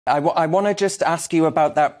I want to just ask you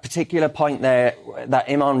about that particular point there that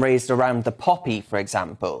Imarn raised around the poppy, for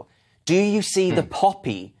example. Do you see the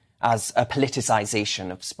poppy as a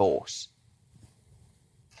politicisation of sport?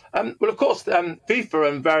 Well, of course, FIFA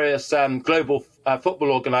and various global football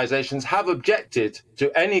organisations have objected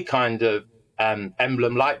to any kind of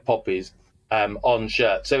emblem like poppies on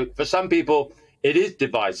shirts. So for some people, it is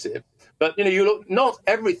divisive. But, not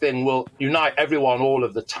everything will unite everyone all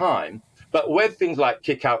of the time. But with things like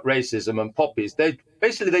kick out racism and poppies, they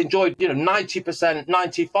enjoyed, 90%,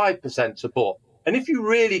 95% support. And if you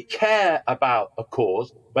really care about a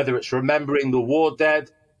cause, whether it's remembering the war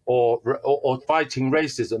dead or fighting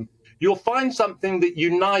racism, you'll find something that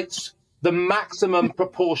unites the maximum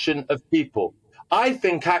proportion of people. I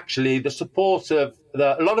think actually the support of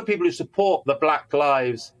a lot of people who support the Black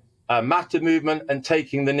Lives Matter movement and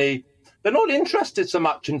taking the knee, they're not interested so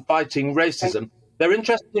much in fighting racism. They're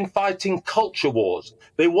interested in fighting culture wars.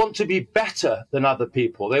 They want to be better than other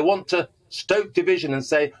people. They want to stoke division and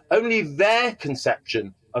say only their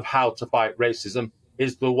conception of how to fight racism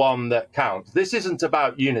is the one that counts. This isn't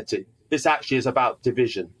about unity. This actually is about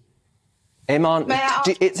division. Imarn,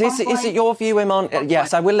 is it your view, Imarn?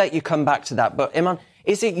 Yes, I will let you come back to that. But Imarn,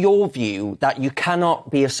 is it your view that you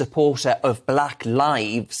cannot be a supporter of Black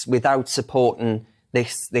lives without supporting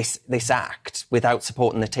this act, without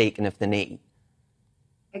supporting the taking of the knee?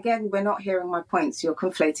 Again, we're not hearing my points. You're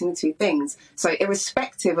conflating the two things. So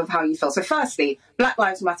irrespective of how you feel. So firstly, Black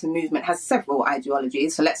Lives Matter movement has several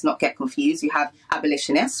ideologies. So let's not get confused. You have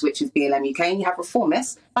abolitionists, which is BLM UK, and you have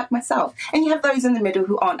reformists like myself. And you have those in the middle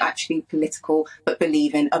who aren't actually political, but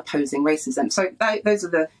believe in opposing racism. So those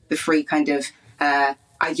are the three kind of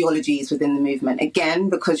ideologies within the movement. Again,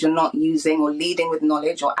 because you're not using or leading with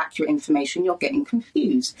knowledge or accurate information, you're getting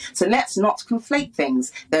confused. So let's not conflate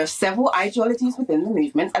things. There are several ideologies within the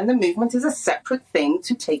movement, and the movement is a separate thing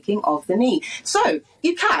to taking of the knee. So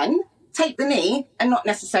you can take the knee and not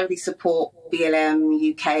necessarily support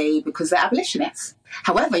BLM UK because they're abolitionists.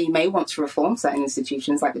 However, you may want to reform certain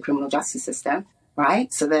institutions like the criminal justice system,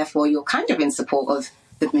 right? So therefore, you're kind of in support of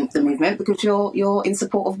the movement because you're in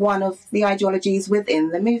support of one of the ideologies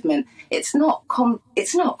within the movement. It's not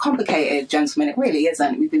complicated, gentlemen. It really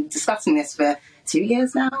isn't. We've been discussing this for 2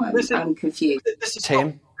 years now. I'm confused. This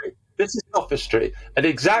is sophistry. At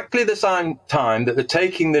exactly the same time that the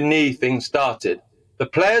taking the knee thing started, the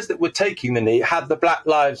players that were taking the knee had the Black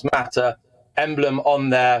Lives Matter emblem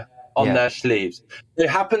on their sleeves. It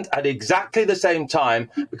happened at exactly the same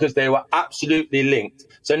time because they were absolutely linked.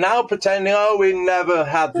 So now pretending, we never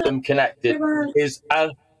had them connected is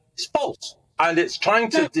false. And it's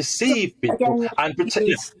trying to deceive people and pretend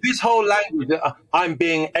this whole language that I'm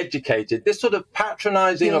being educated, this sort of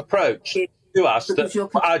patronizing approach to us that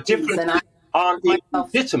our differences aren't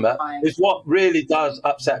legitimate is what really does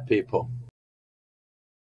upset people.